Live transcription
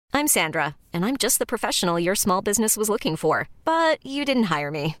I'm Sandra, and I'm just the professional your small business was looking for. But you didn't hire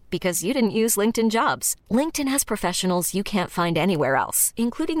me because you didn't use LinkedIn Jobs. LinkedIn has professionals you can't find anywhere else,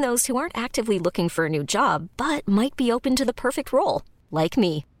 including those who aren't actively looking for a new job, but might be open to the perfect role, like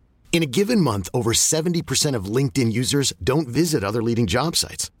me. In a given month, over 70% of LinkedIn users don't visit other leading job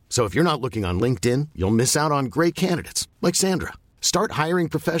sites. So if you're not looking on LinkedIn, you'll miss out on great candidates like Sandra. Start hiring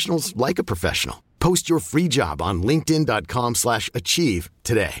professionals like a professional. Post your free job on linkedin.com/achieve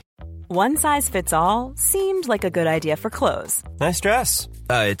today. One size fits all seemed like a good idea for clothes. Nice dress.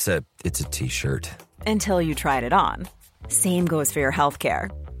 It's a t-shirt. Until you tried it on. Same goes for your healthcare.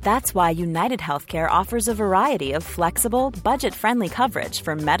 That's why United Healthcare offers a variety of flexible, budget-friendly coverage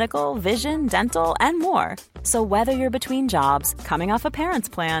for medical, vision, dental, and more. So whether you're between jobs, coming off a parent's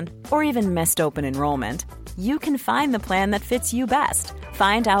plan, or even missed open enrollment, you can find the plan that fits you best.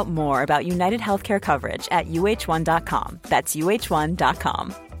 Find out more about United Healthcare coverage at uh1.com. That's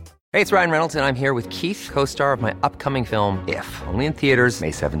uh1.com. Hey, it's Ryan Reynolds, and I'm here with Keith, co-star of my upcoming film, If, only in theaters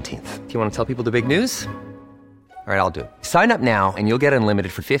May 17th. Do you want to tell people the big news? All right, I'll do it. Sign up now and you'll get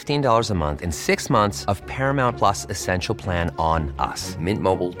unlimited for $15 a month and 6 months of Paramount Plus Essential Plan on us.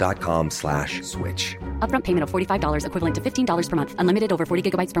 MintMobile.com/switch. Upfront payment of $45 equivalent to $15 per month. Unlimited over 40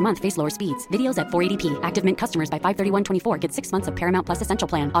 gigabytes per month. Face lower speeds. Videos at 480p. Active Mint customers by 531.24 get 6 months of Paramount Plus Essential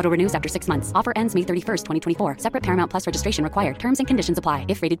Plan. Auto renews after 6 months. Offer ends May 31st, 2024. Separate Paramount Plus registration required. Terms and conditions apply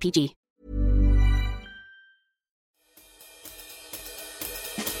if rated PG.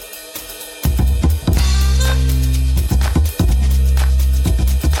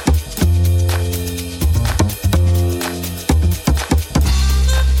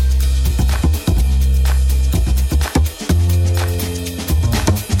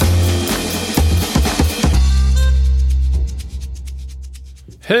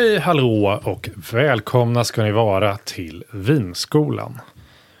 Hej, hallå och välkomna ska ni vara till Vinskolan.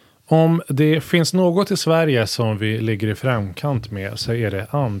 Om det finns något i Sverige som vi ligger i framkant med så är det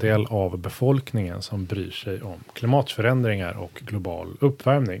andel av befolkningen som bryr sig om klimatförändringar och global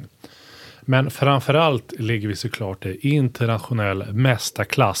uppvärmning. Men framförallt ligger vi såklart i internationell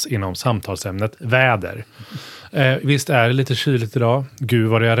mästarklass inom samtalsämnet väder. Visst är det lite kyligt idag. Gud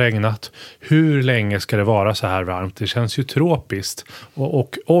vad det har regnat. Hur länge ska det vara så här varmt? Det känns ju tropiskt.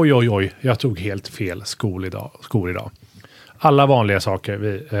 Och oj, jag tog helt fel skor idag. Alla vanliga saker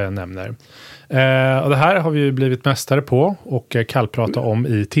vi nämner. Och det här har vi ju blivit mästare på och kallprata om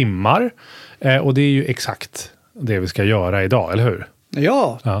i timmar. Och det är ju exakt det vi ska göra idag, eller hur?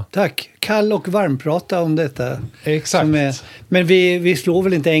 Ja, tack. Kall- och varmprata om detta. Exakt. Men vi slår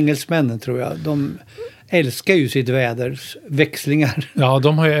väl inte engelsmännen, tror jag. De älskar ju sitt väders växlingar. Ja,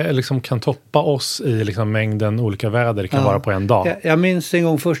 de har ju liksom kan toppa oss i liksom mängden olika väder det kan vara på en dag. Jag minns en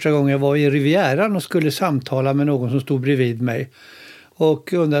gång första gången jag var i Rivieran och skulle samtala med någon som stod bredvid mig.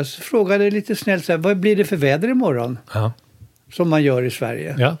 Och frågade lite snällt så här, vad blir det för väder imorgon? Ja. Som man gör i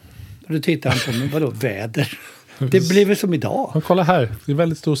Sverige. Ja. Och då tittade han på mig, vadå väder? Det blir väl som idag. Men kolla här, det är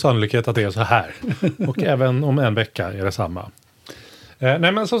väldigt stor sannolikhet att det är så här. Och även om en vecka är det samma.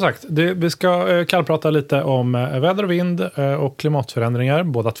 Nej, men som sagt, vi ska kallprata lite om väder och vind och klimatförändringar,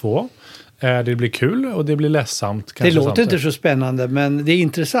 båda två. Det blir kul och det blir ledsamt. Det låter inte så spännande, men det är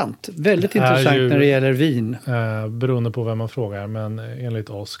intressant. Väldigt intressant när det gäller vin. Beroende på vem man frågar, men enligt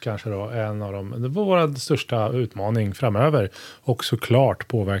oss kanske då en av våra största utmaning framöver. Och såklart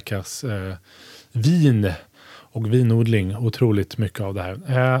påverkas vin och vinodling otroligt mycket av det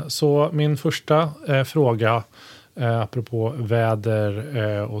här. Så min första fråga apropå väder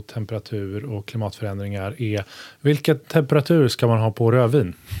och temperatur och klimatförändringar är: vilken temperatur ska man ha på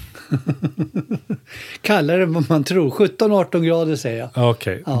rödvin? Kallare än vad man tror. 17-18 grader säger jag.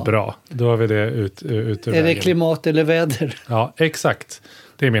 Okej, bra. Då har vi det ut ur Är vägen. det klimat eller väder? Ja, exakt.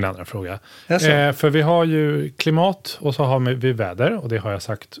 Det är min andra fråga. För vi har ju klimat och så har vi väder. Och det har jag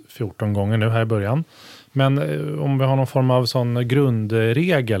sagt 14 gånger nu här i början. Men om vi har någon form av sån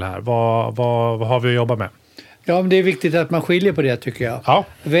grundregel här, vad har vi att jobba med? Ja, men det är viktigt att man skiljer på det, tycker jag. Ja.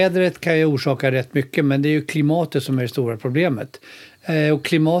 Vädret kan ju orsaka rätt mycket, men det är ju klimatet som är det stora problemet. Och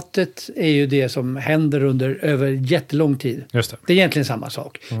klimatet är ju det som händer över jättelång tid. Just det. Det är egentligen samma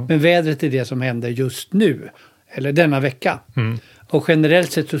sak. Mm. Men vädret är det som händer just nu, eller denna vecka. Mm. Och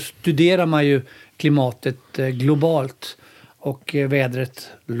generellt sett så studerar man ju klimatet globalt och vädret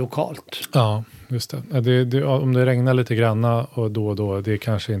lokalt. Ja, just det. Om det regnar lite granna och då, det är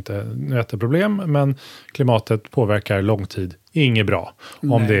kanske inte ett problem, men klimatet påverkar lång tid. Inget bra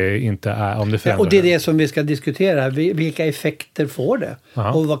om det inte är, om det förändrar. Och det är det som vi ska diskutera. Vilka effekter får det?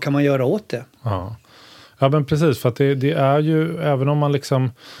 Aha. Och vad kan man göra åt det? Ja, men precis, för att det är ju, även om man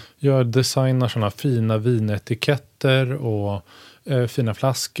liksom designar sådana fina vinetiketter och fina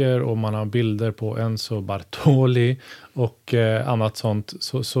flaskor och man har bilder på Enzo Bartoli och annat sånt,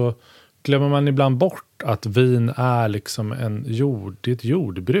 så glömmer man ibland bort att vin är liksom det är ett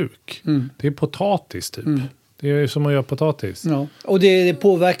jordbruk. Det är potatis typ. Det är som att göra potatis. Ja. Och det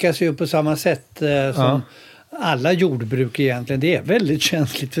påverkas ju på samma sätt som alla jordbruk egentligen. Det är väldigt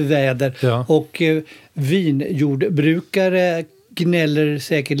känsligt för väder. Ja. Och vinjordbrukare gnäller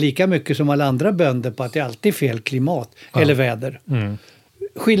säkert lika mycket som alla andra bönder på att det alltid är fel klimat eller väder.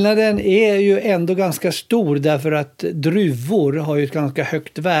 Skillnaden är ju ändå ganska stor därför att druvor har ju ett ganska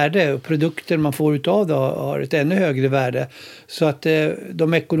högt värde och produkter man får utav det har ett ännu högre värde. Så att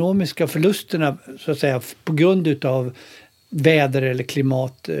de ekonomiska förlusterna så att säga på grund utav väder eller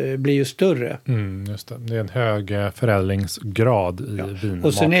klimat blir ju större. Just det. Det är en hög förädlingsgrad i vinmaten.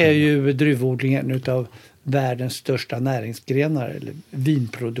 Och sen är ju druvodlingen utav världens största näringsgrenar eller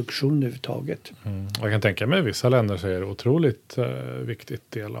vinproduktion överhuvudtaget. Jag kan tänka mig i vissa länder så är det otroligt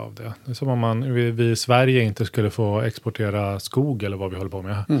viktigt del av det. Det är som om vi i Sverige inte skulle få exportera skog eller vad vi håller på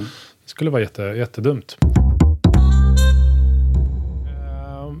med. Det skulle vara jättedumt.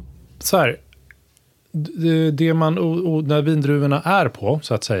 Så här, det man när vindruvorna är på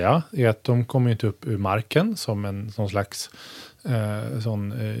så att säga är att de kommer inte upp ur marken som en sån slags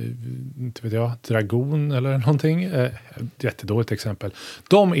inte vet jag, dragon eller någonting. Jättedåligt exempel.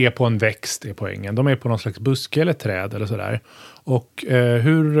 De är på en växt är poängen. De är på någon slags buske eller träd eller sådär. Och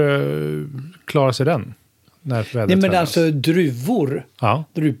hur klarar sig den? Nej, men alltså druvor. Ja.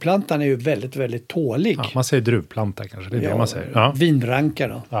 Druvplantan är ju väldigt, väldigt tålig. Ja, man säger druvplanta kanske, det är det man säger. Ja. Vinranka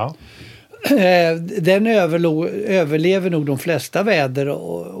då. Ja. Den överlever nog de flesta väder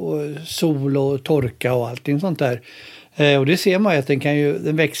och sol och torka och allting sånt där. Och det ser man ju att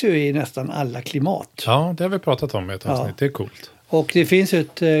den växer ju i nästan alla klimat. Ja, det har vi pratat om i ett avsnitt. Det är coolt. Och det finns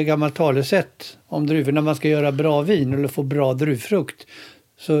ett gammalt talesätt om druvor. När man ska göra bra vin eller få bra druvfrukt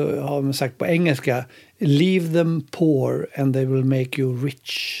så har man sagt på engelska: leave them poor and they will make you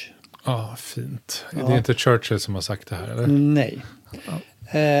rich. Fint. Ja. Det är inte Churchill som har sagt det här, eller? Nej.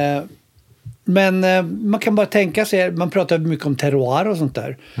 Ja. Men man kan bara tänka sig, man pratar mycket om terroir och sånt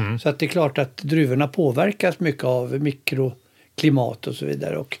där. Så att det är klart att druvorna påverkas mycket av mikroklimat och så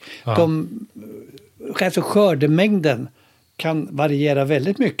vidare. Och alltså skördemängden kan variera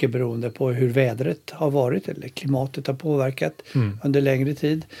väldigt mycket beroende på hur vädret har varit eller klimatet har påverkat under längre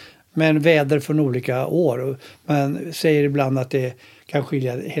tid. Men väder från olika år. Och man säger ibland att det kan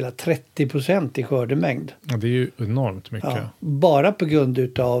skilja hela 30% i skördemängd. Ja, det är ju enormt mycket. Ja, bara på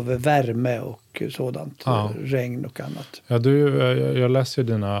grund av värme och sådant. Regn och annat. Ja, jag läser ju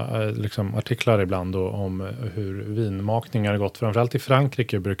dina artiklar ibland då, om hur vinmakningar har gått. Framförallt i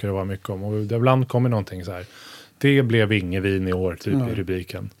Frankrike brukar det vara mycket om. Och ibland kommer någonting så här: det blev ingen vin i år, typ i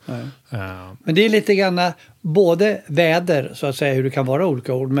rubriken. Men det är lite grann både väder, så att säga, hur det kan vara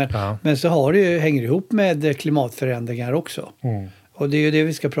olika år. Men så hänger det ihop med klimatförändringar också. Och det är ju det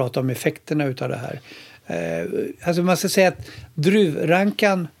vi ska prata om, effekterna utav det här. Alltså man ska säga att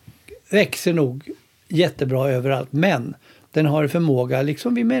druvrankan växer nog jättebra överallt. Men den har förmåga,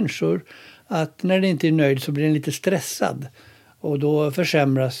 liksom vi människor, att när den inte är nöjd så blir den lite stressad. Och då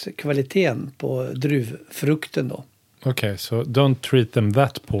försämras kvaliteten på druvfrukten då. Okej, så don't treat them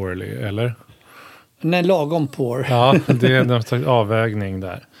that poorly, eller? Nej, lagom poor. Ja, det är en slags avvägning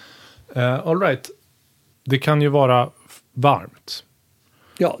där. All right. Det kan ju vara varmt.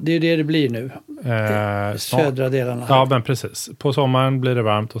 Ja, det är det blir nu. Södra delarna. Ja, men precis. På sommaren blir det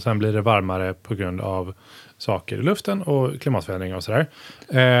varmt och sen blir det varmare på grund av saker i luften och klimatförändringar och sådär.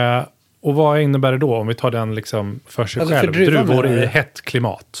 Och vad innebär det då om vi tar den liksom för sig själv? För druvor i hett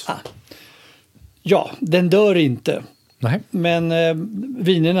klimat. Ja, den dör inte. Nej. Men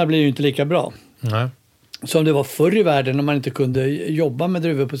vinerna blir ju inte lika bra. Nej. Som det var förr i världen när man inte kunde jobba med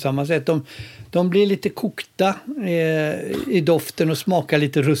druvor på samma sätt. De blir lite kokta i doften och smakar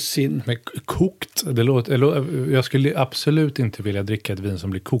lite russin. Men kokt? Jag skulle absolut inte vilja dricka ett vin som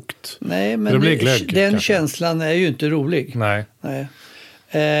blir kokt. Nej, men den känslan är ju inte rolig. Nej.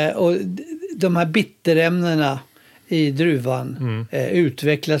 Och de här bitterämnena i druvan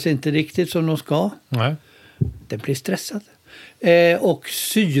utvecklas inte riktigt som de ska. Nej. Det blir stressad. Och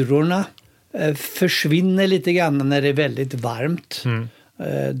syrorna försvinner lite grann när det är väldigt varmt.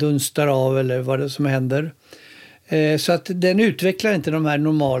 Dunstar av eller vad det som händer. Så att den utvecklar inte de här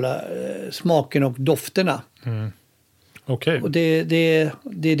normala smaken och dofterna. Okay. Och det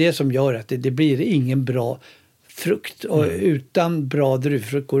är det som gör att det blir ingen bra frukt. Och utan bra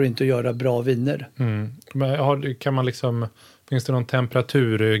druvfrukt går det inte att göra bra viner. Men kan man finns det någon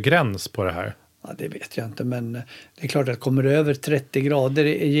temperaturgräns på det här? Ja, det vet jag inte, men det är klart att kommer det över 30 grader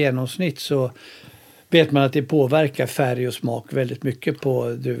i genomsnitt så vet man att det påverkar färg och smak väldigt mycket på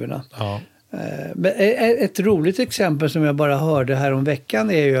druvorna. Ja. Ett roligt exempel som jag bara hörde här om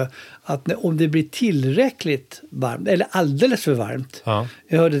veckan är ju att om det blir tillräckligt varmt eller alldeles för varmt. Ja.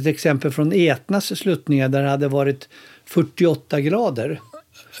 Jag hörde ett exempel från Etnas sluttningar där det hade varit 48 grader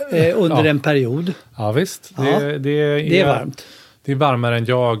under en period. Ja visst, det är varmt. Det är varmare än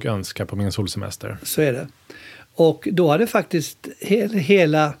jag önskar på min solsemester. Så är det. Och då hade faktiskt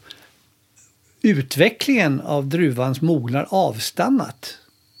hela utvecklingen av druvans mognar avstannat.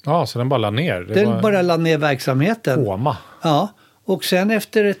 Ja, så den bara la ner. Bara la ner verksamheten. Koma. Ja, och sen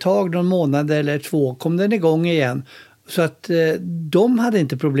efter ett tag, någon månad eller 2, kom den igång igen. Så att de hade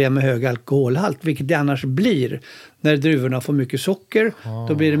inte problem med hög alkoholhalt, vilket det annars blir. När druvorna får mycket socker,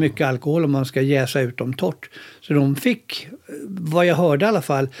 då blir det mycket alkohol om man ska jäsa ut dem torrt. Så de fick, vad jag hörde i alla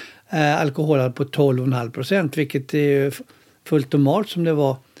fall, alkoholhalt på 12,5%, vilket är fullt normalt som det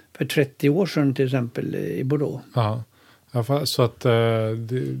var för 30 år sedan till exempel i Bordeaux. Ja. Så att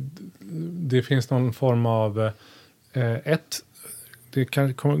det finns någon form av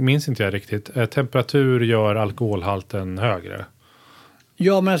minns inte jag riktigt. Temperatur gör alkoholhalten högre.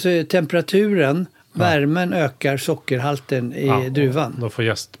 Ja, men alltså temperaturen, värmen ökar sockerhalten i druvan. Då får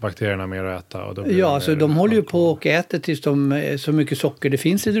jästbakterierna mer att äta. Och då blir så de håller ju på och äter tills så mycket socker det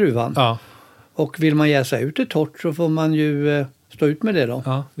finns i druvan. Ja. Och vill man jäsa ut det torrt så får man ju stå ut med det då.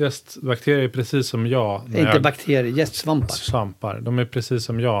 Ja, jästbakterier är precis som jag. Inte bakterier, jästsvampar. Svampar. De är precis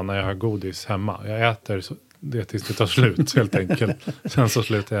som jag när jag har godis hemma. Jag äter det tills det tar slut helt enkelt. Sen så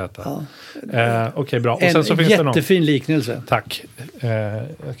slutar jag äta. Ja. Okej, bra. Och sen så finns jättefin liknelse. Tack.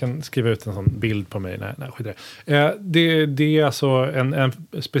 Jag kan skriva ut en sån bild på mig. Nej, skit det är alltså en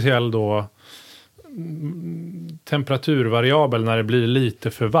speciell då temperaturvariabel när det blir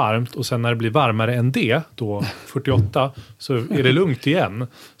lite för varmt och sen när det blir varmare än det, då 48, så är det lugnt igen.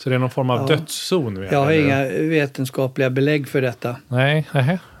 Så det är någon form av dödszon. Jag har inga vetenskapliga belägg för detta. Nej,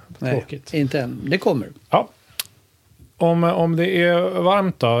 tråkigt. Inte än. Det kommer. Ja. Om det är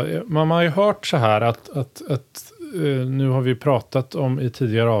varmt då, man har ju hört så här att nu har vi pratat om i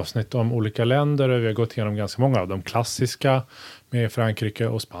tidigare avsnitt om olika länder och vi har gått igenom ganska många av de klassiska med Frankrike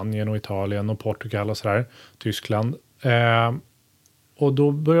och Spanien och Italien och Portugal och sådär, Tyskland. Och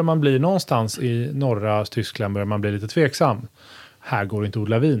då börjar man bli någonstans i norra Tyskland börjar man bli lite tveksam. Här går inte att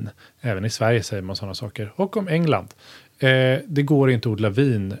odla vin. Även i Sverige säger man sådana saker. Och om England. Det går inte att odla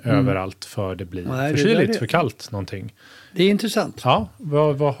vin överallt för det blir för kyligt, för kallt någonting. Det är intressant. Ja,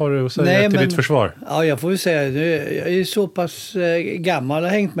 vad har du att säga till ditt försvar? Ja, jag får väl säga, jag är så pass gammal och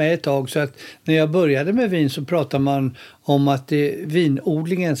har hängt med ett tag så att när jag började med vin så pratade man om att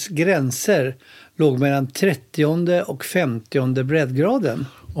vinodlingens gränser låg mellan 30:e och 50:e breddgraden.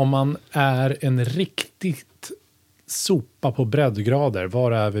 Om man är en riktigt sopa på breddgrader,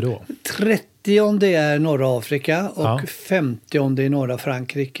 var är vi då? 30:e är norra Afrika och 50:e i norra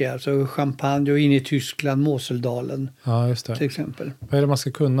Frankrike. Alltså Champagne och in i Tyskland, Moseldalen just det. Till exempel. Vad är det man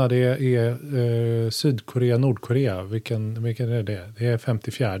ska kunna? Det är Sydkorea, Nordkorea. Vilken är det? Det är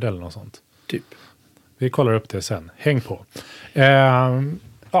 54 eller något sånt. Typ. Vi kollar upp det sen. Häng på.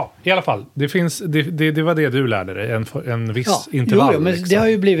 I alla fall. Det var det du lärde dig. En viss intervall. Jo, men liksom. Det har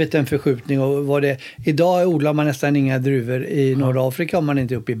ju blivit en förskjutning. Och idag odlar man nästan inga druvor i norra Afrika om man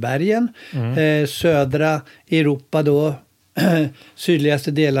inte är uppe i bergen. Södra Europa då,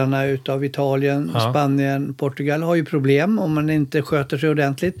 sydligaste delarna utav Italien, Spanien, Portugal har ju problem om man inte sköter sig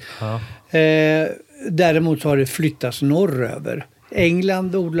ordentligt. Däremot så har det flyttats norröver.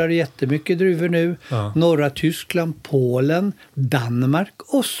 England odlar jättemycket druvor nu. Norra Tyskland, Polen, Danmark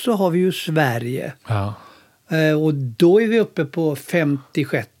och så har vi ju Sverige. Och då är vi uppe på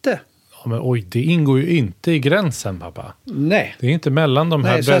 56. Ja, men oj, det ingår ju inte i gränsen, pappa. Nej. Det är inte mellan de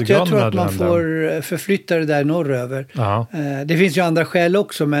här breddgraderna. Så jag tror att man får förflytta det där norröver. Det finns ju andra skäl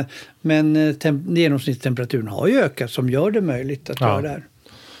också, men genomsnittstemperaturen har ju ökat som gör det möjligt att göra det här.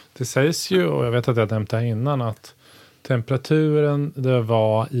 Det sägs ju, och jag vet att jag nämnde här innan, att temperaturen det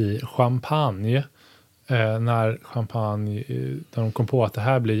var i Champagne när de kom på att det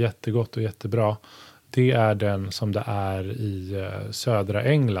här blir jättegott och jättebra. Det är den som det är i södra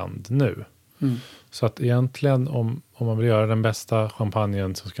England nu. Så att egentligen om man vill göra den bästa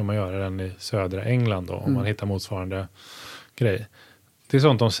champagnen så ska man göra den i södra England då, om man hittar motsvarande grej. Det är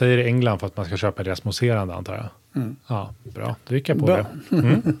sånt de säger i England för att man ska köpa deras mousserande, antar jag. Ja, bra. Du gick på det.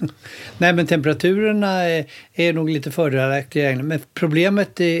 Nej, men temperaturerna är nog lite fördelaktiga i England. Men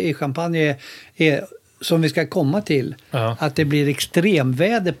problemet i Champagne är som vi ska komma till, att det blir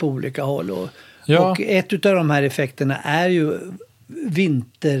extremväder på olika håll. Och ett av de här effekterna är ju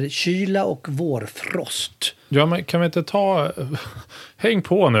vinterkyla och vårfrost. Ja, men kan vi inte häng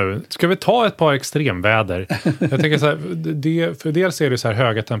på nu. Ska vi ta ett par extremväder? Jag tänker så här, för dels är det så här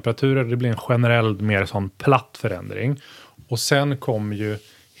höga temperaturer, det blir en generell mer sån platt förändring. Och sen kommer ju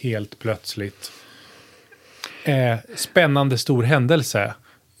helt plötsligt spännande stor händelse.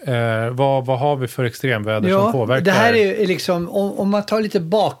 Vad har vi för extremväder som påverkar? Det här är liksom, om man tar lite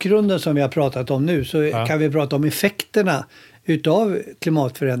bakgrunden som vi har pratat om nu, så kan vi prata om effekterna utav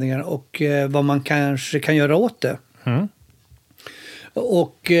klimatförändringar och vad man kanske kan göra åt det.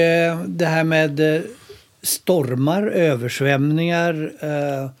 Och det här med stormar, översvämningar,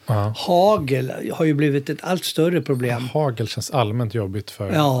 hagel har ju blivit ett allt större problem. Hagel känns allmänt jobbigt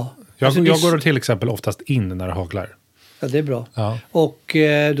för... Ja. Jag går till exempel oftast in när det haglar. Ja, det är bra. Ja. Och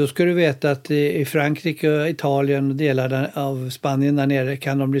då ska du veta att i Frankrike, Italien och delar av Spanien där nere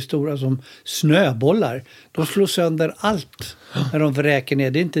kan de bli stora som snöbollar. De slår sönder allt när de vräker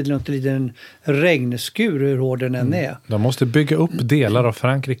ner. Det är inte något liten regnskur hur hård den än är. De måste bygga upp delar av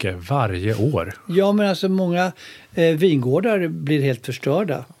Frankrike varje år. Ja, men alltså många vingårdar blir helt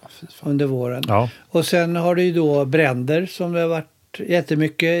förstörda under våren. Ja. Och sen har du ju då bränder som det har varit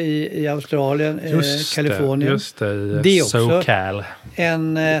jättemycket i Australien, Kalifornien. Just det, det är också SoCal.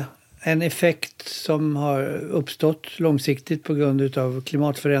 En effekt som har uppstått långsiktigt på grund av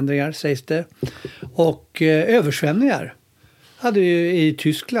klimatförändringar, sägs det. Och översvämningar hade ju i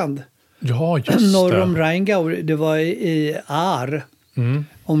Tyskland. Ja, just det. Norr om Rheingau, det var i Ahr.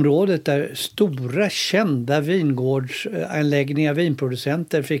 Området där stora kända vingårdsanläggningar,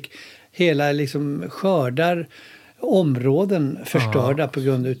 vinproducenter fick hela liksom skördar, områden förstörda på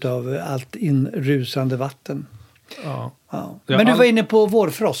grund av allt inrusande vatten. Ja. Men du var inne på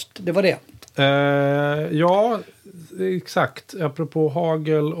vårfrost, det var det. Ja, exakt. Apropå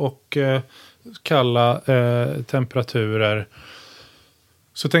hagel och kalla temperaturer,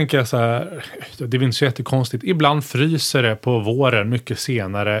 så tänker jag så här, det är inte så jättekonstigt. Ibland fryser det på våren mycket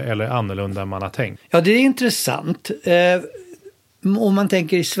senare eller annorlunda än man har tänkt. Ja, det är intressant. Om man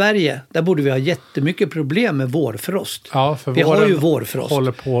tänker i Sverige, där borde vi ha jättemycket problem med vårfrost. Ja, för vi har ju vårfrost.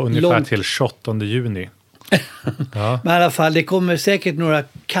 Håller på ungefär till 28 juni. Ja. Men i alla fall, det kommer säkert några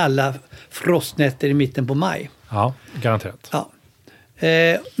kalla frostnätter i mitten på maj. Ja, garanterat. Ja.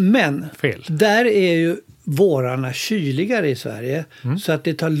 Men där är ju vårarna kyligare i Sverige. Så att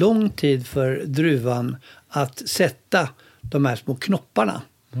det tar lång tid för druvan att sätta de här små knopparna.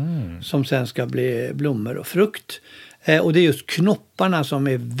 Som sen ska bli blommor och frukt. Och det är just knopparna som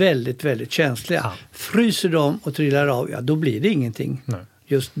är väldigt, väldigt känsliga. Ja. Fryser de och trillar av, ja då blir det ingenting. Nej.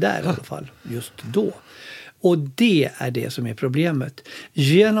 Just där i alla fall. Just då. Och det är det som är problemet.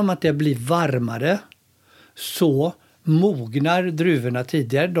 Genom att det blir varmare så mognar druvorna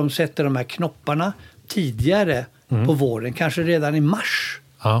tidigare. De sätter de här knopparna tidigare på våren. Kanske redan i mars.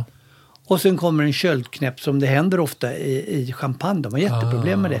 Ja. Och sen kommer en köldknäpp som det händer ofta i Champagne. De har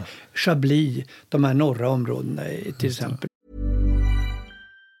jätteproblem med det. Chablis, de här norra områdena till exempel.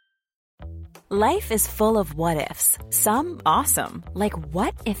 Life is full of what-ifs. Some awesome. Like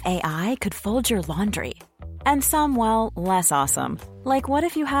what if AI could fold your laundry? And some, well, less awesome. Like what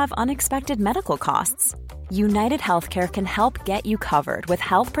if you have unexpected medical costs? United Healthcare can help get you covered with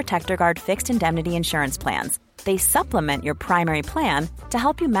Health Protector Guard fixed indemnity insurance plans. They supplement your primary plan to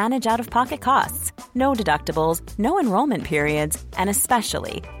help you manage out-of-pocket costs. No deductibles, no enrollment periods, and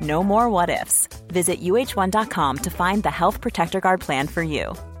especially no more what-ifs. Visit uh1.com to find the Health Protector Guard plan for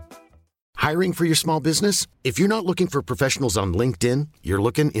you. Hiring for your small business? If you're not looking for professionals on LinkedIn, you're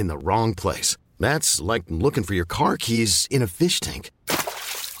looking in the wrong place. That's like looking for your car keys in a fish tank.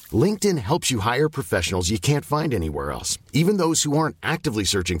 LinkedIn helps you hire professionals you can't find anywhere else, even those who aren't actively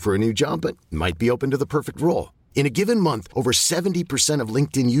searching for a new job but might be open to the perfect role. In a given month, over 70% of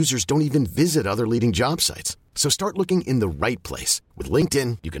LinkedIn users don't even visit other leading job sites. So start looking in the right place. With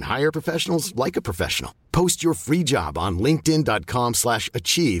LinkedIn, you can hire professionals like a professional. Post your free job on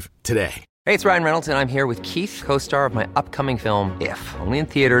linkedin.com/achieve today. Hey, it's Ryan Reynolds, and I'm here with Keith, co-star of my upcoming film, If, only in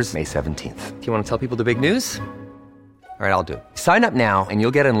theaters May 17th. Do you want to tell people the big news? All right, I'll do it. Sign up now and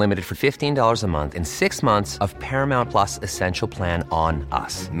you'll get unlimited for $15 a month and 6 months of Paramount Plus Essential Plan on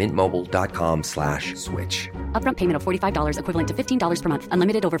us. Mintmobile.com/switch. Upfront payment of $45 equivalent to $15 per month.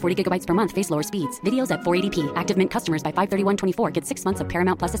 Unlimited over 40 gigabytes per month. Face lower speeds. Videos at 480p. Active Mint customers by 531.24 get 6 months of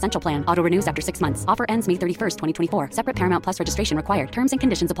Paramount Plus Essential Plan. Auto renews after 6 months. Offer ends May 31st, 2024. Separate Paramount Plus registration required. Terms and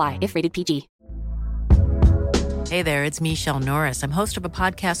conditions apply if rated PG. Hey there, it's Michelle Norris. I'm host of a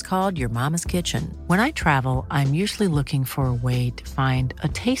podcast called Your Mama's Kitchen. When I travel, I'm usually looking for a way to find a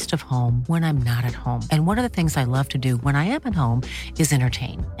taste of home when I'm not at home. And one of the things I love to do when I am at home is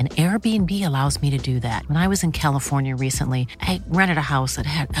entertain. And Airbnb allows me to do that. When I was in California recently, I rented a house that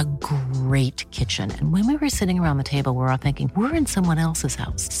had a great kitchen. And when we were sitting around the table, we were all thinking, we're in someone else's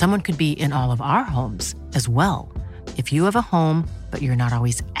house. Someone could be in all of our homes as well. If you have a home, but you're not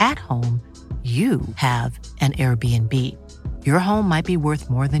always at home, you have an Airbnb. Your home might be worth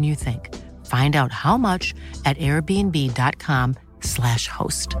more than you think. Find out how much at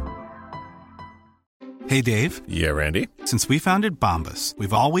airbnb.com/host. Hey, Dave. Yeah, Randy. Since we founded Bombas,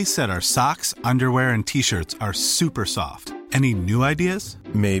 we've always said our socks, underwear, and T-shirts are super soft. Any new ideas?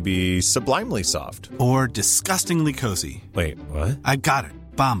 Maybe sublimely soft. Or disgustingly cozy. Wait, what? I got it.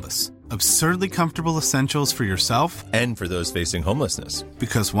 Bombas. Absurdly comfortable essentials for yourself and for those facing homelessness.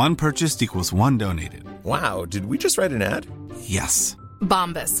 Because one purchased equals one donated. Wow, did we just write an ad? Yes.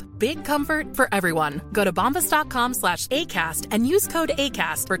 Bombas. Big comfort for everyone. Go to bombas.com/ACAST and use code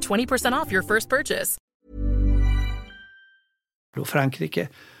ACAST for 20% off your first purchase. Frankrike.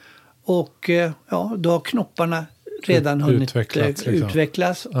 Och ja, då har knopparna redan hunnit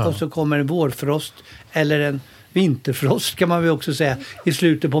utvecklas. Ja. Och så kommer en vårfrost eller en vinterfrost kan man väl också säga i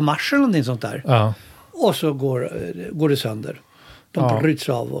slutet på mars eller någonting sånt där. Ja. Och så går det sönder. De bryts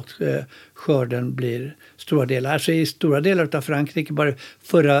av och skörden blir stora delar. Alltså i stora delar av Frankrike, bara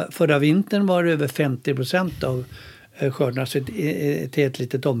förra vintern var det över 50% av skördarna till ett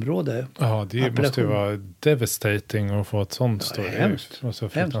litet område. Ja, det måste ju vara devastating att få ett sånt stort.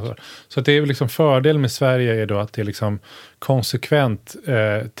 Så att det är liksom fördel med Sverige är då att det är liksom konsekvent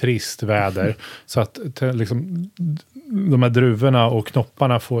trist väder. Så att liksom, de här druvorna och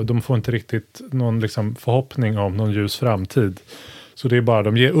knopparna får inte riktigt någon liksom förhoppning om någon ljus framtid. Så det är bara,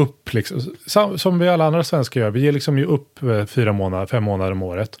 de ger upp liksom, som vi alla andra svenskar gör. Vi ger liksom ju upp 5 månader om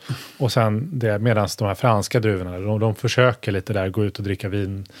året. Och sen medan de här franska druvorna, de försöker lite där gå ut och dricka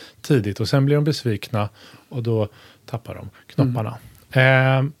vin tidigt. Och sen blir de besvikna och då tappar de knopparna.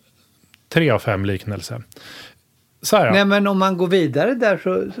 3 av 5 liknelse. Så här, ja. Nej, men om man går vidare där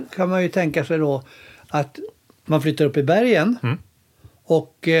så kan man ju tänka sig då att man flyttar upp i bergen.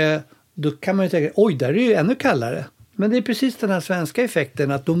 Och då kan man ju tänka, oj, där är det ju ännu kallare. Men det är precis den här svenska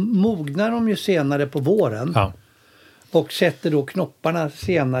effekten att de mognar de ju senare på våren. Ja. Och sätter då knopparna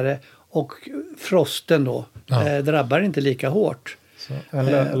senare och frosten då drabbar inte lika hårt. Så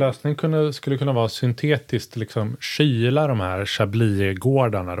en lösning skulle kunna vara syntetiskt liksom kyla de här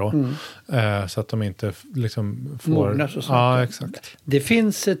chablis-gårdarna då. Så att de inte liksom får... mognar så snabbt. Ja, exakt. Det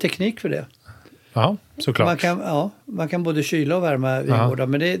finns teknik för det. Ja, såklart. Man kan både kyla och värma vingårdar.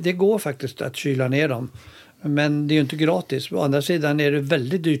 Men det går faktiskt att kyla ner dem. Men det är ju inte gratis. Å andra sidan är det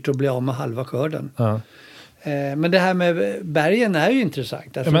väldigt dyrt att bli av med halva skörden. Ja. Men det här med bergen är ju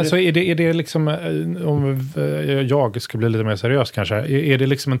intressant. Alltså men så är det liksom, om jag ska bli lite mer seriös kanske, är det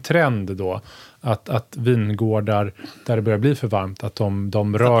liksom en trend då att vingårdar där det börjar bli för varmt, att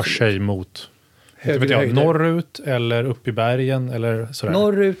de rör sig mot norrut eller upp i bergen eller sådär?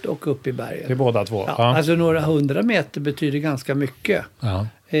 Norrut och upp i bergen. Det är båda två? Ja. Alltså några 100 meter betyder ganska mycket. Ja.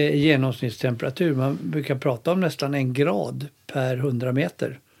 Genomsnittstemperatur. Man brukar prata om nästan 1 grad per 100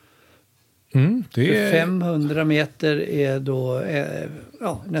 meter. Det är... 500 meter är då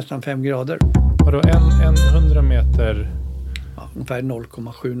nästan 5 grader. Vadå, en 100 meter? Ja, ungefär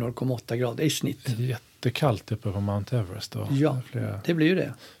 0,7-0,8 grader i snitt. Jättekallt uppe på Mount Everest då. Ja, det blir ju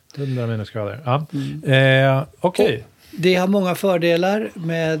det. 100 minusgrader. Ja. Okej. Det har många fördelar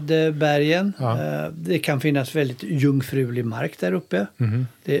med bergen. Ja. Det kan finnas väldigt jungfrulig mark där uppe.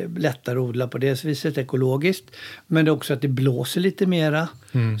 Det är lättare att odla på det viset ekologiskt. Men det är också att det blåser lite mera.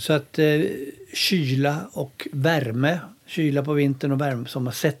 Så att kyla och värme, kyla på vintern och värme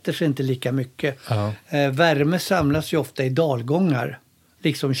som sätter sig inte lika mycket. Ja. Värme samlas ju ofta i dalgångar,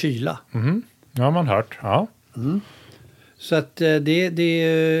 liksom kyla. Ja, man hört. Ja. Så att det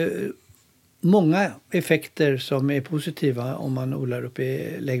är många effekter som är positiva om man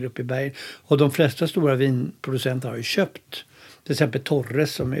lägger upp i bergen. Och de flesta stora vinproducenter har ju köpt. Till exempel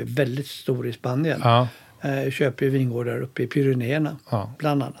Torres som är väldigt stor i Spanien. Ja. Köper ju vingårdar uppe i Pyrenéerna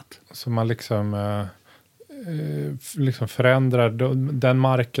bland annat. Så man liksom förändrar den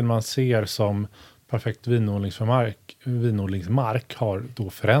marken man ser som perfekt vinodlingsmark har då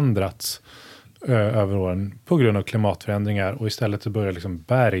förändrats över åren på grund av klimatförändringar, och istället så börjar liksom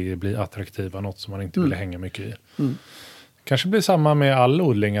berg bli attraktiva, något som man inte ville hänga mycket i. Kanske blir samma med all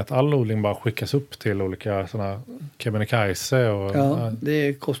odling, att all odling bara skickas upp till olika sådana Kebnekaise och... Ja,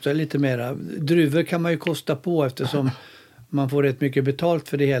 det kostar lite mera. Druvor kan man ju kosta på eftersom man får rätt mycket betalt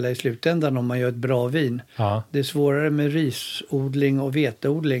för det hela i slutändan om man gör ett bra vin. Ja. Det är svårare med risodling och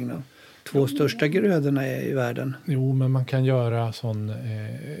veteodling då. 2 största grödorna i världen. Jo, men man kan göra sån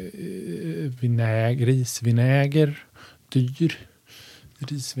risvinäger, dyr.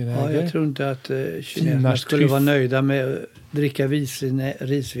 Risvinäger. Ja, jag tror inte att kineserna skulle vara nöjda med att dricka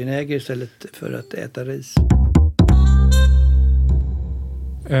risvinäger istället för att äta ris.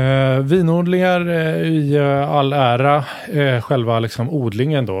 Vinodlingar i all ära, själva liksom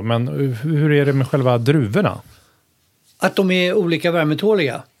odlingen då. Men hur är det med själva druvorna? Att de är olika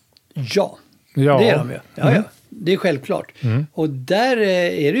värmetåliga? Ja, det är de ju. Ja. Det är självklart. Och där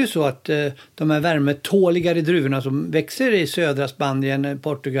är det ju så att de här värmetåligare druvorna som växer i södra Spanien,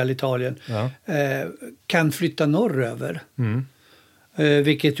 Portugal, Italien kan flytta norröver.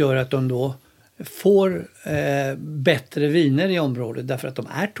 Vilket gör att de då får bättre viner i området därför att de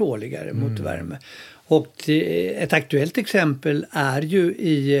är tåligare mot värme. Och ett aktuellt exempel är ju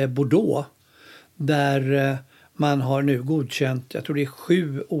i Bordeaux där man har nu godkänt, jag tror det är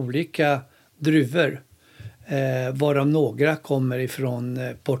 7 olika druvor varav några kommer ifrån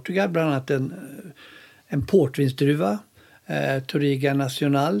Portugal, bland annat en portvinsdruva, Touriga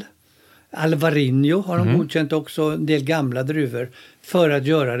Nacional. Alvarinho har de godkänt också, en del gamla druvor för att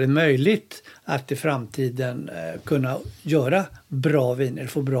göra det möjligt att i framtiden kunna göra bra viner,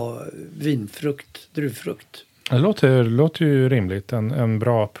 få bra vinfrukt, druvfrukt. Det låter ju rimligt, en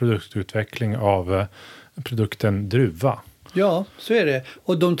bra produktutveckling av produkten druva. Ja, så är det.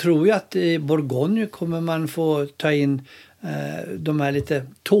 Och de tror ju att i Bourgogne kommer man få ta in de här lite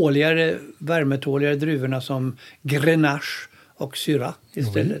värmetåligare druvorna som Grenache och Syrah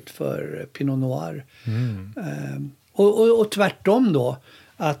istället för Pinot Noir. Och tvärtom då,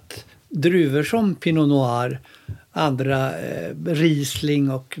 att druvor som Pinot Noir, andra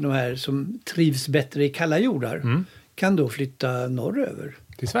Riesling och de här som trivs bättre i kalla jordar kan då flytta norröver.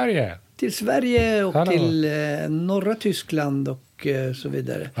 Till Sverige? Till Sverige och till norra Tyskland och så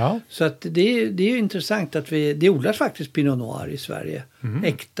vidare. Ja. Så att det är ju intressant att det odlas faktiskt Pinot Noir i Sverige.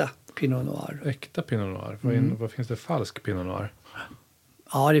 Äkta Pinot Noir. Äkta Pinot Noir? Vad finns det falsk Pinot Noir?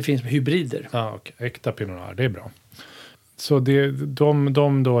 Ja, det finns hybrider. Ja, okay. Äkta Pinot Noir, det är bra. Så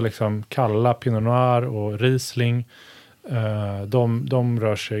de då liksom kalla Pinot Noir och Riesling, de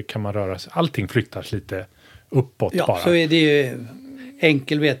rör sig, kan man röra sig. Allting flyttas lite uppåt bara. Ja, så är det ju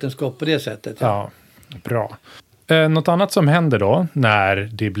enkel vetenskap på det sättet. Ja, bra. Något annat som händer då när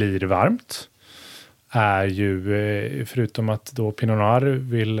det blir varmt är ju, förutom att då Pinot Noir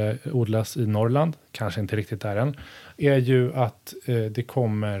vill odlas i Norrland, kanske inte riktigt där än, är ju att det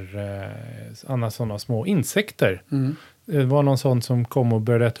kommer andra sådana små insekter. Det var någon sån som kom och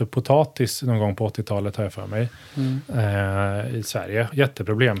började äta upp potatis någon gång på 80-talet, har jag för mig. I Sverige.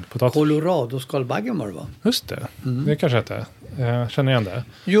 Jätteproblem. Colorado-skalbaggen var det, va? Just det. Det kanske hette. Känner igen det.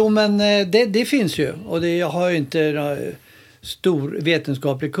 Jo, men det finns ju. Och jag har ju inte stor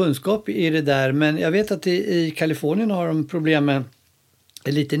vetenskaplig kunskap i det där. Men jag vet att i Kalifornien har de problem med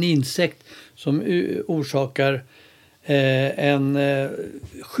en liten insekt som orsakar en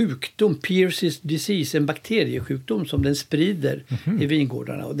sjukdom, Pierce's disease, en bakteriesjukdom som den sprider i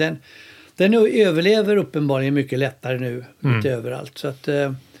vingårdarna. Och den överlever uppenbarligen mycket lättare nu lite överallt. Så att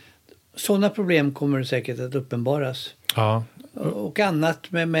sådana problem kommer säkert att uppenbaras. Ja. Och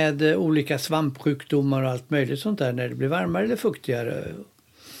annat med olika svampsjukdomar och allt möjligt sånt där när det blir varmare eller fuktigare.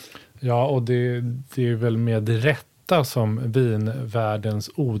 Ja, och det är väl med rätta som vinvärldens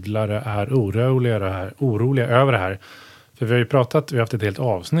odlare är oroliga över det här. För vi har haft ett helt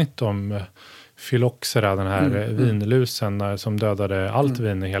avsnitt om Phylloxera, den här vinlusen som dödade allt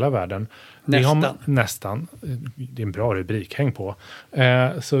vin i hela världen. Nästan. Det är en bra rubrik, häng på.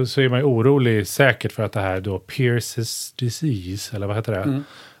 Så är man ju orolig säkert för att det här då Pierce's disease, eller vad heter det?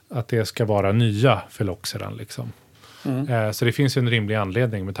 Att det ska vara nya Phylloxeran liksom. Så det finns ju en rimlig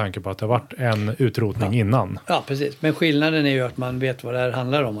anledning med tanke på att det har varit en utrotning innan. Ja, precis. Men skillnaden är ju att man vet vad det här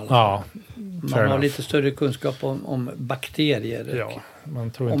handlar om. Ja, man har lite större kunskap om bakterier. Ja,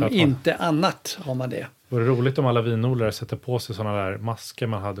 man tror inte inte annat har man det. Det vore roligt om alla vinodlare sätter på sig sådana där masker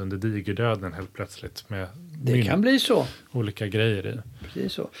man hade under digerdöden helt plötsligt. Det kan bli så. Olika grejer i.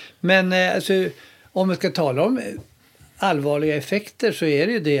 Precis så. Men alltså, om vi ska tala om allvarliga effekter så är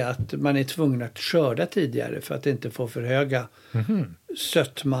det ju det att man är tvungen att skörda tidigare för att inte få för höga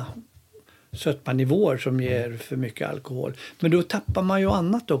sötmanivåer som ger för mycket alkohol. Men då tappar man ju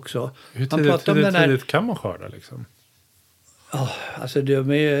annat också. Hur tidigt kan man skörda liksom? Alltså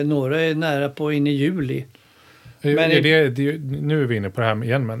några är nära på in i juli. Men nu är vi inne på det här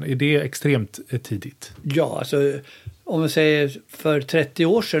igen, men är det extremt tidigt? Ja, alltså om man säger för 30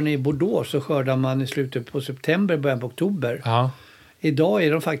 år sedan i Bordeaux så skördar man i slutet på september, början på oktober. Ja. Idag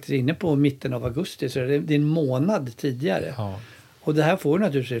är de faktiskt inne på mitten av augusti, så det är en månad tidigare. Ja. Och det här får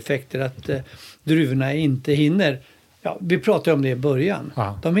naturligtvis effekter att druvorna inte hinner Ja, vi pratade om det i början.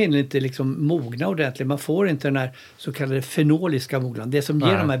 Ja. De hinner inte liksom mogna ordentligt. Man får inte den här så kallade fenoliska mognaden. Det som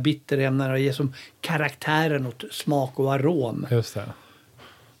ger de här bitterämnena och ger som karaktären åt smak och arom. Just det.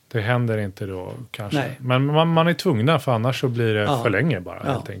 Det händer inte då kanske. Nej. Men man är tvungna, för annars så blir det för länge bara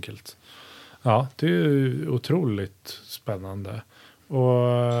helt enkelt. Ja, det är ju otroligt spännande.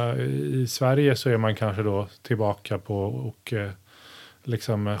 Och i Sverige så är man kanske då tillbaka på och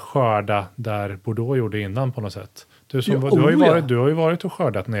liksom skörda där Bordeaux gjorde innan på något sätt. Du har ju varit och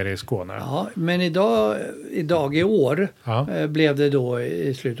skördat nere i Skåne. Ja, men idag i år blev det då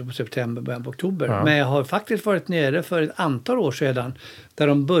i slutet på september, början på oktober. Ja. Men jag har faktiskt varit nere för ett antal år sedan där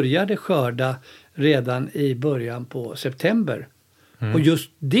de började skörda redan i början på september. Och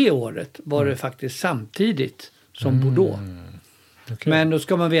just det året var det faktiskt samtidigt som Bordeaux. Okay. Men då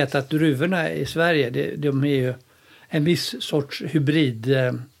ska man veta att druvorna i Sverige, de är ju en viss sorts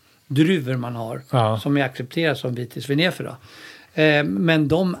hybriddruvor man har som är accepteras som vitis vinifera. Men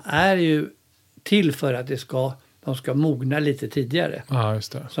de är ju till för att de ska mogna lite tidigare. Ja,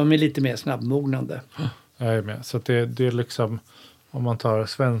 just det. Som är lite mer snabbmognande. Jag är med. Så att det är liksom, om man tar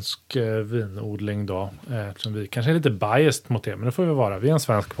svensk vinodling då, som vi kanske är lite biased mot det, men det får vi vara. Vi är en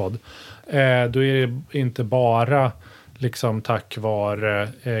svensk podd. Då är det inte bara liksom tack vare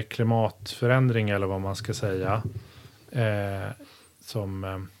klimatförändring eller vad man ska säga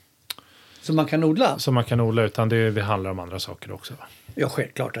som man kan odla. Som man kan odla, utan det handlar om andra saker också. Ja,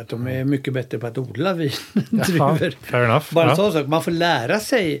 självklart att de är mycket bättre på att odla vindruvor. Fair enough. Bara så sak. Man får lära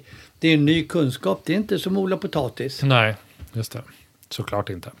sig. Det är en ny kunskap. Det är inte som odla potatis. Nej, just det. Såklart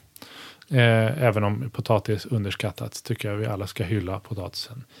inte. Även om potatis underskattats tycker jag vi alla ska hylla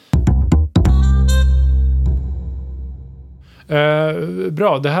potatisen.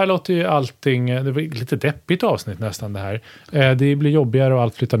 Bra, det här låter ju allting, det var lite deppigt avsnitt nästan det här. Det blir jobbigare och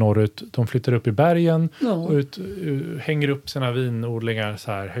allt flyttar norrut. De flyttar upp i bergen och hänger upp sina vinodlingar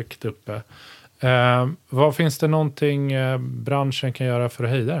så här högt uppe. Vad finns det någonting branschen kan göra för att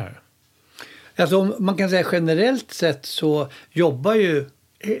hejda det här? Alltså man kan säga generellt sett så jobbar ju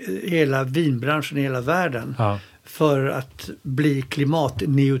hela vinbranschen i hela världen för att bli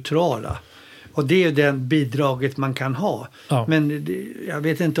klimatneutrala. Och det är ju den bidraget man kan ha. Ja. Men jag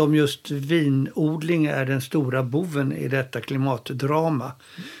vet inte om just vinodling är den stora boven i detta klimatdrama.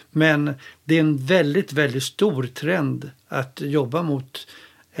 Men det är en väldigt, väldigt stor trend att jobba mot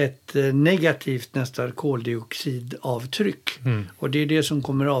ett negativt nästan koldioxidavtryck. Och det är det som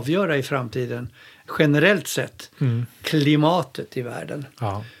kommer att avgöra i framtiden generellt sett klimatet i världen.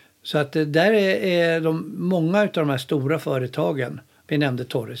 Ja. Så att där är många av de här stora företagen, vi nämnde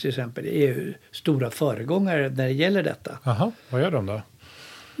Torres till exempel, är ju stora föregångare när det gäller detta. Aha, vad gör de då?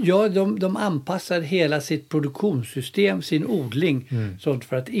 Ja, de anpassar hela sitt produktionssystem, sin odling, sånt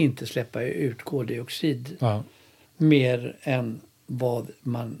för att inte släppa ut koldioxid mer än vad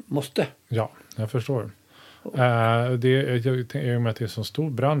man måste. Ja, jag förstår. I och med att det är en så stor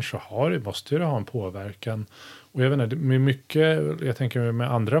bransch så måste det ha en påverkan. Och jag vet inte, med mycket, jag tänker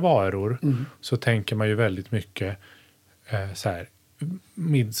med andra varor så tänker man ju väldigt mycket så här,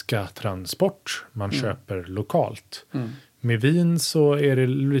 minska transport. Man köper lokalt. Med vin så är det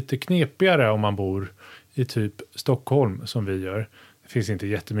lite knepigare om man bor i typ Stockholm som vi gör. Det finns inte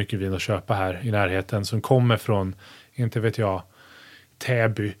jättemycket vin att köpa här i närheten som kommer från, inte vet jag,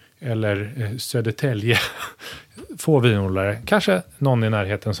 Täby eller Södertälje. Få vinodlare. Kanske någon i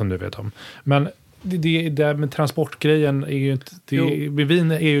närheten som du vet om. Men det där med transportgrejen är ju inte,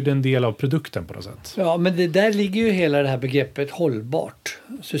 vin är ju en del av produkten på något sätt. Ja, men det där ligger ju hela det här begreppet hållbart,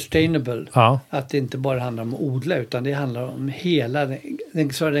 sustainable. Ja. Att det inte bara handlar om att odla utan det handlar om hela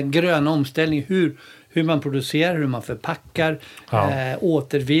den gröna omställningen, hur man producerar, hur man förpackar,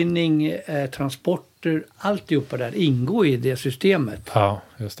 återvinning, transporter, alltihopa där ingår i det systemet. Ja,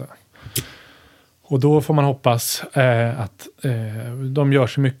 just det. Och då får man hoppas att de gör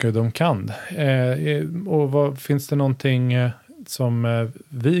så mycket de kan. Och finns det någonting som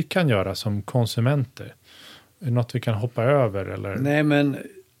vi kan göra som konsumenter? Något vi kan hoppa över? Eller? Nej, men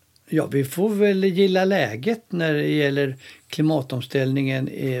vi får väl gilla läget när det gäller klimatomställningen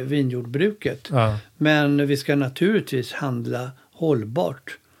i vinjordbruket. Ja. Men vi ska naturligtvis handla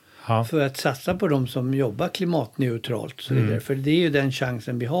hållbart. Ja. För att satsa på de som jobbar klimatneutralt. Så vidare. För det är ju den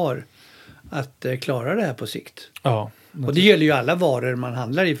chansen vi har att klara det här på sikt. Ja, och det gäller ju alla varor man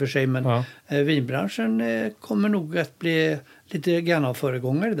handlar i för sig, men vinbranschen kommer nog att bli lite grann av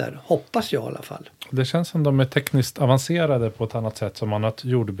föregångare där, hoppas jag i alla fall. Det känns som de är tekniskt avancerade på ett annat sätt som annat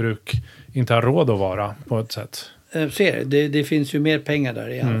jordbruk inte har råd att vara på ett sätt. Det finns ju mer pengar där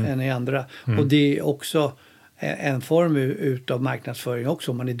än i andra. Och det är också en form utav marknadsföring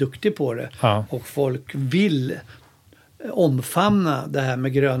också, om man är duktig på det. Ja. Och folk vill omfamna det här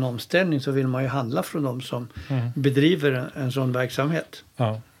med grön omställning så vill man ju handla från dem som bedriver en sån verksamhet.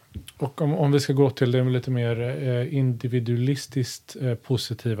 Ja. Och om vi ska gå till det lite mer individualistiskt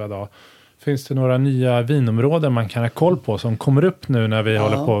positiva då. Finns det några nya vinområden man kan ha koll på som kommer upp nu när vi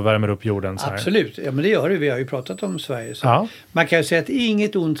håller på att värma upp jorden? Så här? Absolut, ja, men det gör det. Vi har ju pratat om Sverige. Så man kan ju säga att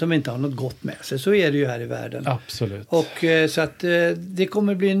inget ont som inte har något gott med sig. Så är det ju här i världen. Absolut. Och så att det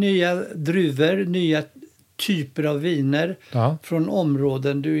kommer bli nya druvor, nya typer av viner från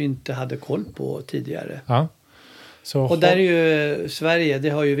områden du inte hade koll på tidigare. Ja. Så och där är ju Sverige, det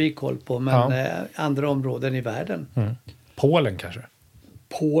har ju vi koll på, men andra områden i världen. Polen kanske?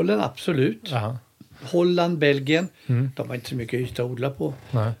 Polen, absolut. Ja. Holland, Belgien. De har inte så mycket yta att odla på.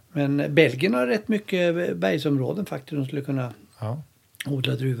 Nej. Men Belgien har rätt mycket bergsområden faktiskt de skulle kunna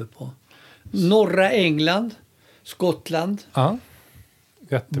odla druvor på. Norra England, Skottland. Ja.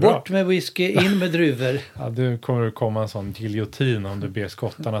 Jättebra. Bort med whisky, in med druvor. Ja, du kommer att komma en sån giljotin om du ber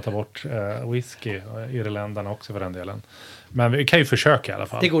skottarna ta bort whisky. Irländarna också för den delen. Men vi kan ju försöka i alla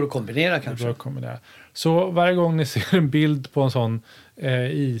fall. Det går att kombinera kanske. Det går att kombinera. Så varje gång ni ser en bild på en sån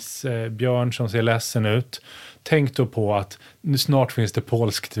isbjörn som ser ledsen ut, tänk då på att nu snart finns det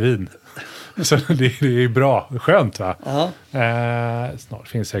polskt vin. Så det är bra. Skönt va? Snart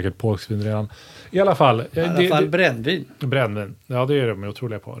finns säkert polskt vin redan. I alla fall brännvin. Brännvin. Ja, det är de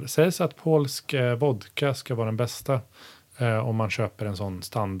otroliga på. Det sägs att polsk vodka ska vara den bästa om man köper en sån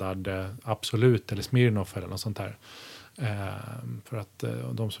standard Absolut eller Smirnoff eller något sånt där. För att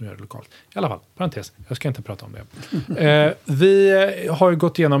de som gör det lokalt. I alla fall, parentes. Jag ska inte prata om det. Vi har ju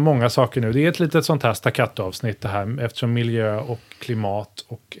gått igenom många saker nu. Det är ett litet sånt här staccato-avsnitt det här. Eftersom miljö och klimat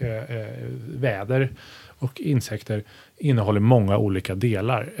och väder och insekter innehåller många olika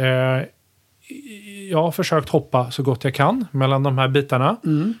delar. Jag har försökt hoppa så gott jag kan mellan de här bitarna.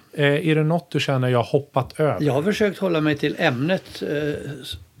 Är det något du känner jag hoppat över? Jag har försökt hålla mig till ämnet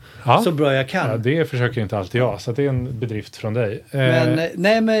så bra jag kan. Ja, det försöker inte alltid jag, så det är en bedrift från dig.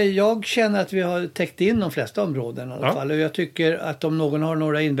 Men jag känner att vi har täckt in de flesta områden i alla fall. Och jag tycker att om någon har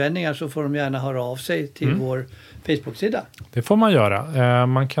några invändningar så får de gärna höra av sig till vår Facebook-sida. Det får man göra.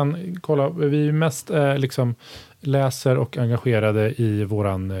 Man kan kolla, vi är mest läser och engagerade i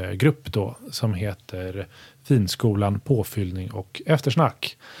våran grupp då som heter Vinskolan, påfyllning och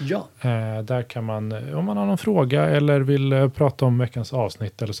eftersnack. Ja. Där kan man, om man har någon fråga eller vill prata om veckans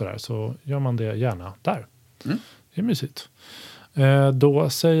avsnitt eller sådär, så gör man det gärna där. Det är mysigt. Då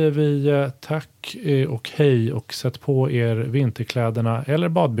säger vi tack och hej och sätt på er vinterkläderna eller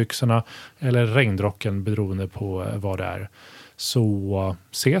badbyxorna eller regnrocken beroende på vad det är. Så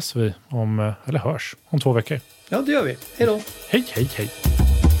ses vi eller hörs om 2 veckor. Ja, det gör vi. Hej då. Hej, hej, hej.